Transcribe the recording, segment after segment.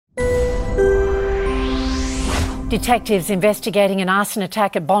Detectives investigating an arson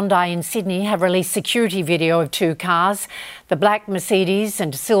attack at Bondi in Sydney have released security video of two cars. The black Mercedes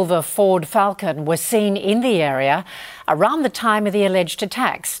and silver Ford Falcon were seen in the area around the time of the alleged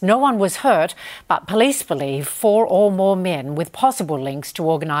attacks. No one was hurt, but police believe 4 or more men with possible links to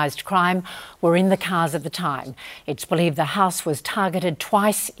organised crime were in the cars at the time. It's believed the house was targeted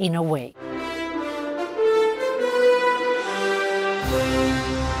twice in a week.